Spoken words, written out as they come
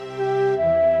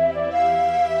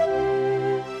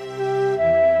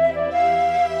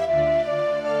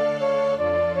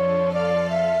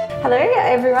Hello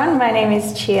everyone, my name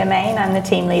is Chia Main. I'm the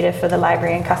team leader for the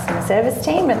Library and Customer Service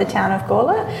team at the town of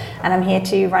Gawler, and I'm here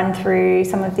to run through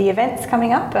some of the events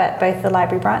coming up at both the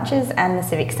library branches and the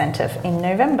Civic Centre in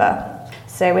November.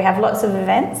 So we have lots of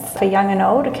events for young and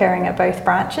old occurring at both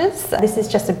branches. This is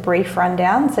just a brief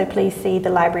rundown, so please see the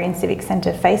Library and Civic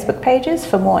Centre Facebook pages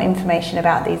for more information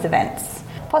about these events.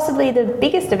 Possibly the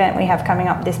biggest event we have coming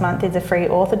up this month is a free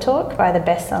author talk by the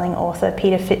best-selling author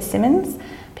Peter Fitzsimmons.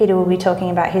 Peter will be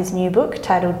talking about his new book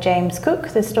titled James Cook,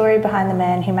 the story behind the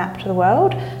man who mapped the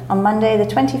world, on Monday the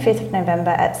 25th of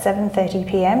November at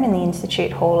 7:30pm in the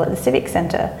Institute Hall at the Civic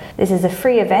Centre. This is a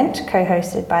free event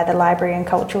co-hosted by the Library and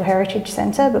Cultural Heritage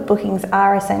Centre, but bookings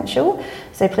are essential,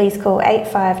 so please call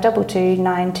 8522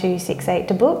 9268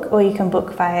 to book, or you can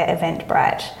book via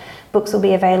Eventbrite. Books will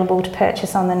be available to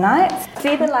purchase on the night.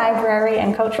 See the Library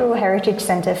and Cultural Heritage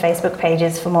Centre Facebook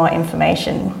pages for more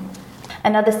information.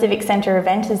 Another Civic Centre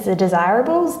event is the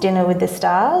Desirables Dinner with the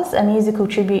Stars, a musical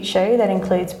tribute show that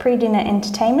includes pre-dinner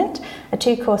entertainment, a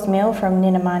 2-course meal from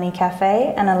Ninamani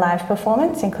Cafe, and a live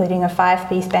performance including a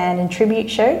 5-piece band and tribute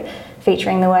show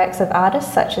featuring the works of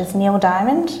artists such as Neil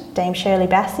Diamond, Dame Shirley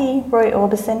Bassey, Roy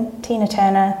Orbison, Tina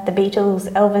Turner, The Beatles,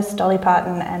 Elvis, Dolly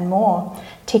Parton and more.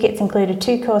 Tickets include a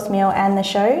 2-course meal and the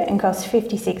show and cost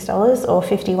 $56 or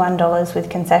 $51 with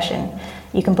concession.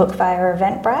 You can book via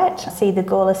Eventbrite. See the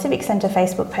Gawler Civic Centre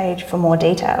Facebook page for more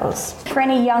details. For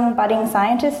any young budding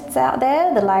scientists out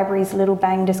there, the library's Little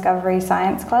Bang Discovery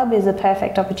Science Club is a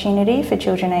perfect opportunity for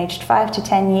children aged 5 to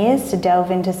 10 years to delve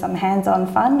into some hands-on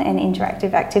fun and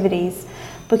interactive activities.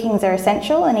 Bookings are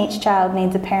essential and each child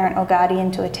needs a parent or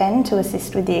guardian to attend to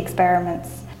assist with the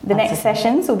experiments. The next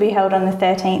sessions will be held on the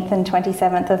 13th and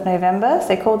 27th of November,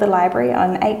 so call the library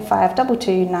on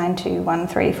 8522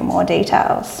 9213 for more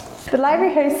details. The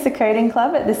library hosts a coding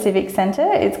club at the Civic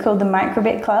Centre. It's called the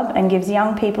Microbit Club and gives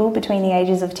young people between the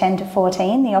ages of 10 to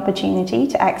 14 the opportunity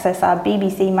to access our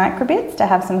BBC microbits to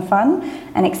have some fun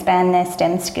and expand their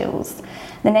STEM skills.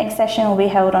 The next session will be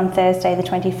held on Thursday the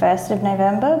 21st of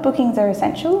November. Bookings are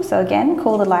essential, so again,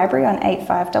 call the library on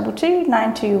 8522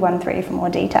 9213 for more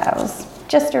details.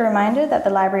 Just a reminder that the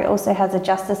library also has a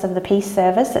Justice of the Peace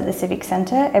service at the Civic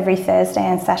Centre every Thursday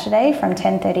and Saturday from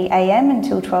 10:30am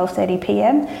until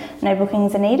 12:30pm. No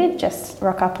bookings are needed, just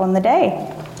rock up on the day.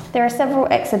 There are several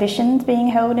exhibitions being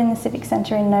held in the Civic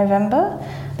Centre in November.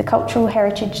 The Cultural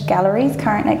Heritage Gallery's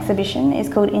current exhibition is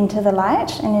called Into the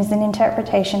Light and is an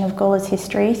interpretation of Gawler's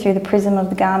history through the prism of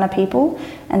the Kaurna people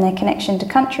and their connection to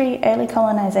country, early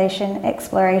colonisation,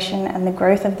 exploration and the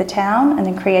growth of the town and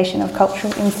the creation of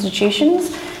cultural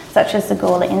institutions such as the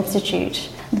Gawler Institute.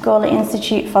 The Gawler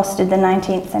Institute fostered the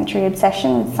 19th century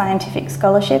obsession with scientific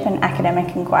scholarship and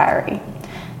academic inquiry.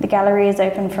 The gallery is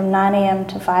open from 9am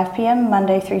to 5pm,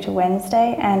 Monday through to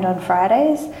Wednesday, and on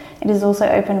Fridays. It is also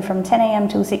open from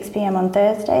 10am till 6pm on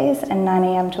Thursdays and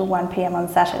 9am till 1pm on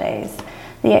Saturdays.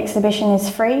 The exhibition is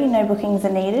free, no bookings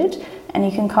are needed, and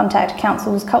you can contact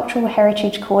Council's Cultural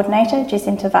Heritage Coordinator,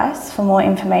 Jacinta Weiss, for more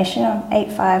information on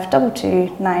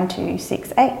 8522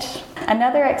 9268.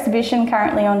 Another exhibition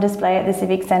currently on display at the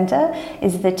Civic Centre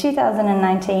is the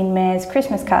 2019 Mayor's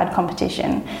Christmas Card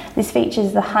Competition. This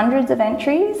features the hundreds of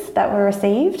entries that were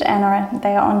received and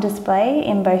they are on display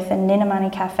in both the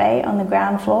Ninamani Cafe on the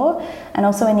ground floor and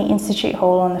also in the Institute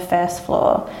Hall on the first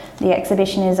floor. The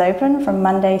exhibition is open from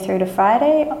Monday through to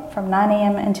Friday from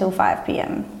 9am until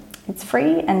 5pm. It's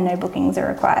free and no bookings are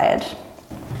required.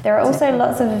 There are also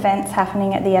lots of events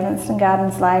happening at the Evanston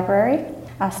Gardens Library.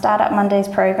 Our Startup Mondays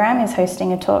program is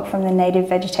hosting a talk from the Native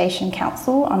Vegetation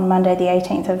Council on Monday the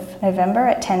 18th of November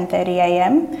at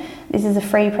 10:30am. This is a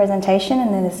free presentation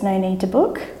and there's no need to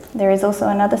book. There is also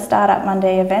another Startup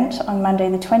Monday event on Monday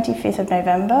the 25th of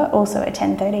November, also at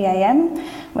 10:30am,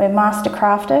 where Master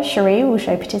Crafter Cherie will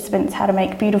show participants how to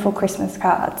make beautiful Christmas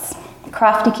cards.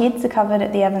 Crafty kids are covered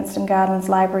at the Evanston Gardens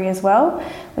Library as well.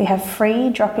 We have free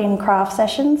drop-in craft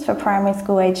sessions for primary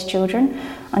school aged children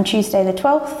on Tuesday the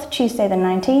 12th, Tuesday the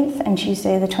 19th and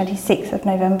Tuesday the 26th of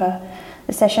November.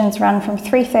 The sessions run from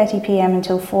 3:30pm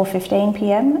until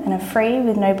 4:15pm and are free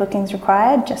with no bookings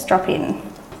required, just drop in.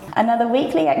 Another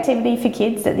weekly activity for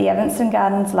kids at the Evanston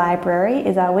Gardens Library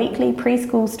is our weekly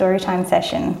preschool storytime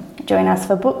session. Join us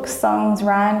for books, songs,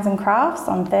 rhymes and crafts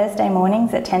on Thursday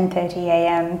mornings at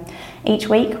 10:30am. Each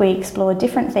week we explore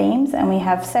different themes and we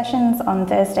have sessions on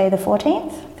Thursday the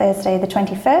 14th, Thursday the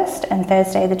 21st and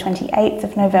Thursday the 28th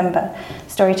of November.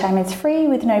 Storytime is free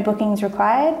with no bookings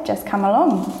required, just come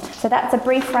along. So that's a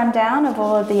brief rundown of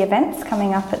all of the events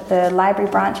coming up at the library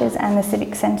branches and the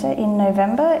Civic Centre in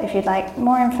November. If you'd like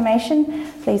more information,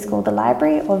 please call the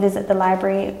library or visit the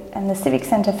library and the Civic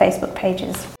Centre Facebook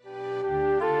pages.